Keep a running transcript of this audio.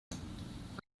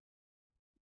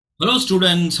Hello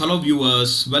students, hello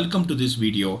viewers, welcome to this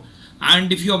video.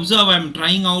 And if you observe, I'm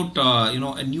trying out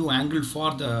a new angle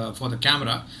for the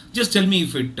camera. Just tell me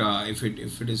if it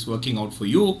is working out for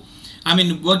you. I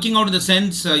mean, working out in the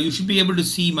sense you should be able to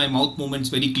see my mouth movements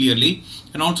very clearly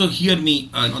and also hear me.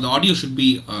 The audio should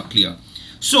be clear.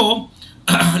 So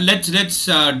let's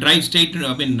dive straight.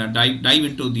 Dive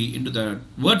into the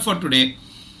word for today.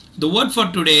 The word for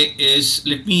today is,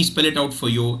 let me spell it out for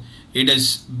you. It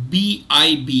is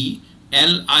Bibliography.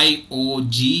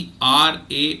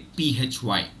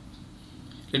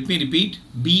 Let me repeat,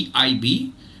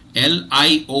 Bibliography.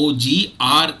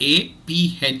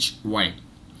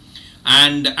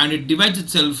 And it divides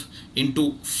itself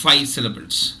into 5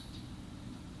 syllables.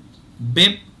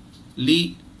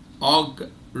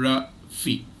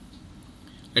 Bibliography.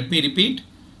 Let me repeat.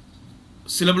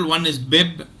 Syllable 1 is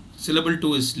bib, syllable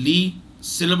 2 is li,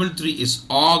 syllable 3 is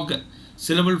og,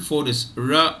 syllable 4 is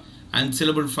r, and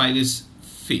syllable 5 is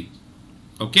fi.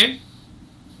 Okay?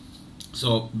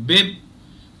 So bibliography.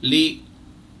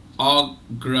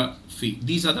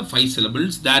 These are the 5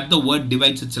 syllables that the word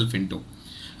divides itself into.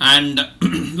 And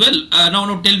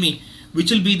now tell me, which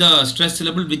will be the stress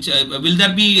syllable? Which will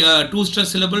there be 2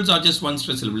 stress syllables or just 1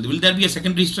 stress syllable? Will there be a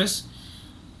secondary stress?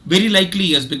 Very likely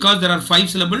yes, because there are 5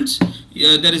 syllables.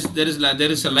 There is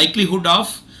a likelihood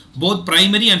of both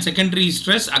primary and secondary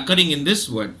stress occurring in this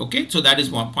word. Okay, so that is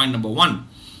point number 1.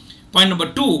 Point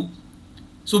number 2.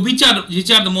 So which are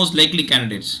the most likely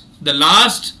candidates? The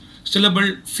last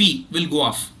syllable fi will go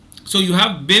off. So you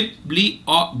have bib, bli,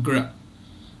 or gr.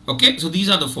 Okay, so these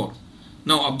are the 4.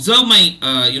 Now observe my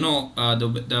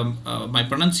my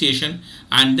pronunciation,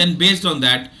 and then based on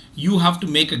that you have to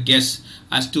make a guess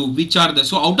as to which are the.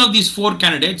 So out of these 4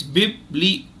 candidates, bib,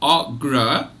 bli, or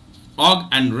gr, og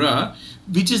and r,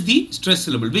 which is the stress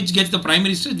syllable, which gets the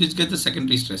primary stress, which gets the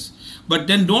secondary stress. But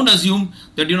then don't assume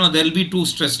that there will be 2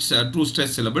 stress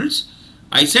syllables.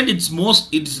 I said it's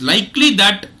likely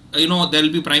that there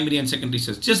will be primary and secondary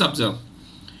stress. Just observe.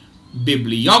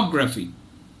 Bibliography.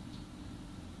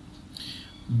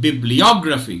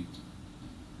 Bibliography.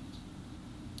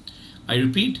 I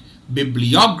repeat,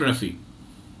 bibliography.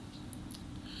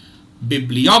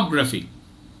 Bibliography.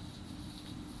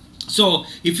 So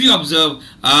if you observe,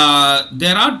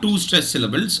 there are 2 stress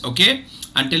syllables. Okay,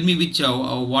 and tell me which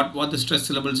what the stress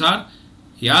syllables are.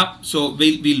 Yeah, so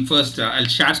we'll first I'll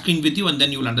share screen with you, and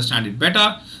then you will understand it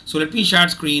better. So let me share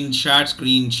screen. Share.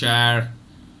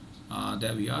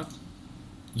 There we are.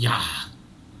 Yeah,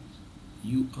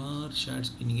 you are shared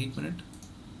screening. 1 minute.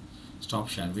 Stop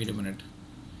share. Wait a minute.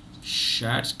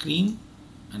 Share screen,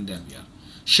 and there we are.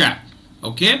 Share.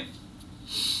 Okay.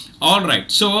 All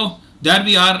right. So there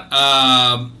we are.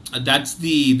 That's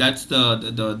the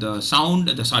sound.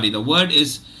 The word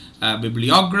is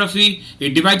bibliography.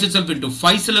 It divides itself into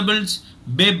 5 syllables.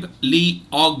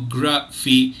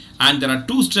 Bibliography, and there are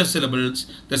 2 stress syllables.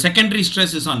 The secondary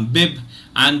stress is on bib,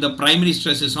 and the primary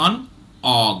stress is on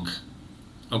og.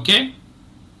 Okay.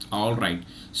 All right.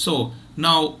 So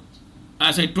now,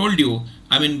 as I told you,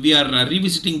 I mean, we are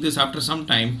revisiting this after some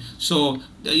time. So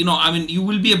you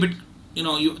will be a bit.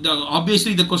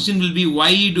 Obviously the question will be,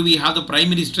 why do we have the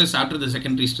primary stress after the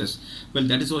secondary stress? Well,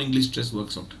 that is how English stress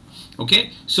works out.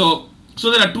 Okay, so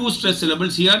there are 2 stress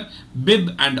syllables here,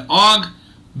 bib and og.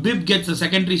 Bib gets the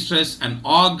secondary stress and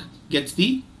og gets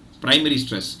the primary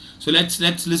stress. So let's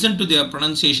listen to the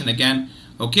pronunciation again.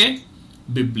 Okay,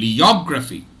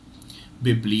 bibliography.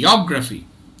 Bibliography.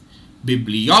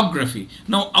 Bibliography.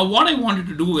 Now what I wanted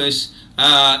to do is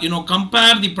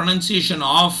compare the pronunciation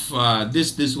of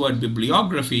this word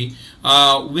bibliography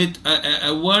with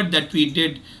a word that we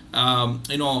did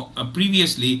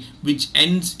previously, which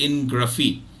ends in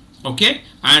graphy. Okay,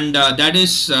 and that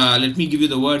is let me give you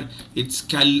the word. It's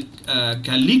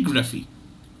calligraphy.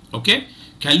 Okay,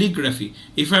 calligraphy.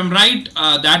 If I'm right,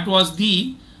 that was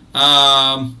the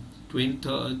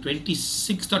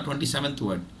 26th or 27th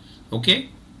word. Okay,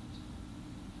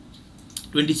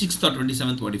 26th or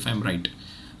 27th word, if I'm right.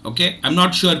 Okay, I'm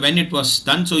not sure when it was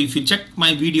done. So if you check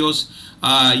my videos,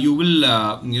 you will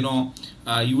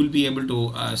you will be able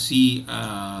to see.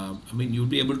 You'll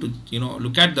be able to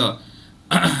look at the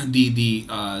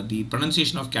the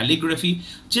pronunciation of calligraphy.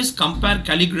 Just compare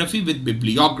calligraphy with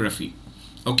bibliography.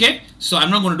 Okay, so I'm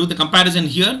not going to do the comparison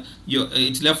here.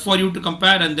 It's left for you to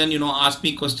compare, and then ask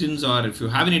me questions, or if you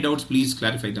have any doubts, please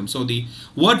clarify them. So the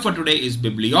word for today is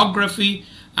bibliography,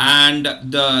 and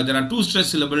there are 2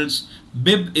 stress syllables.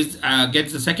 Bib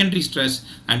gets the secondary stress,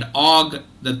 and og,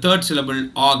 the 3rd syllable,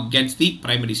 og, gets the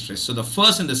primary stress. So the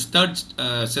 1st and the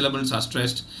 3rd syllables are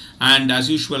stressed, and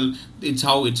as usual, it's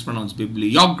how it's pronounced,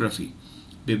 bibliography.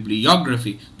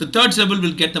 Bibliography. The third syllable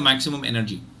will get the maximum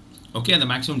energy, okay, and the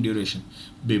maximum duration.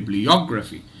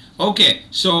 Bibliography. Okay,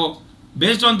 so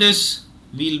based on this,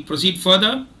 we'll proceed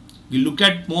further. We'll look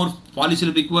at more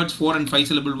polysyllabic words, 4 and 5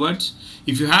 syllable words.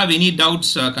 If you have any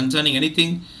doubts concerning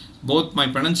anything, both my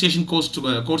pronunciation course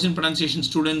in pronunciation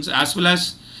students, as well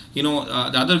as the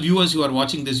other viewers who are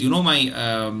watching this, my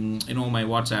my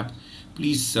WhatsApp,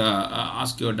 please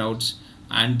ask your doubts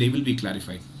and they will be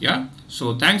clarified. Yeah,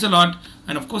 so thanks a lot.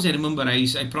 And of course, I remember I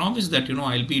promised that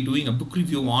I'll be doing a book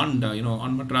review on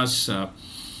on Madras.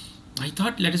 I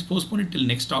thought let us postpone it till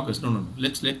next August. No.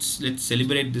 Let's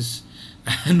celebrate this.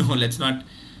 No, let's not.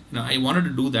 I wanted to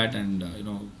do that, and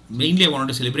mainly I wanted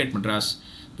to celebrate Madras,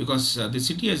 because the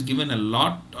city has given a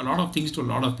lot of things to a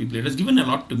lot of people. It has given a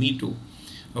lot to me too.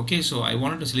 Okay, so I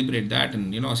wanted to celebrate that,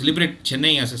 and celebrate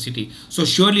Chennai as a city. So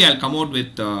surely I'll come out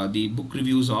with the book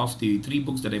reviews of the 3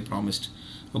 books that I promised.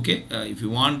 Okay, if you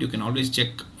want, you can always check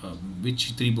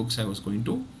which 3 books I was going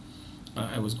to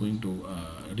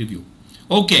review.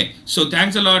 Okay, so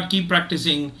thanks a lot. Keep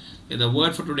practicing. The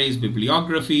word for today is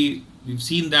bibliography. We've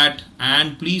seen that,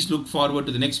 and please look forward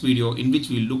to the next video in which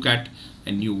we'll look at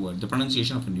a new word, the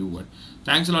pronunciation of a new word.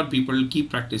 Thanks a lot, people. Keep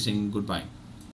practicing. Goodbye.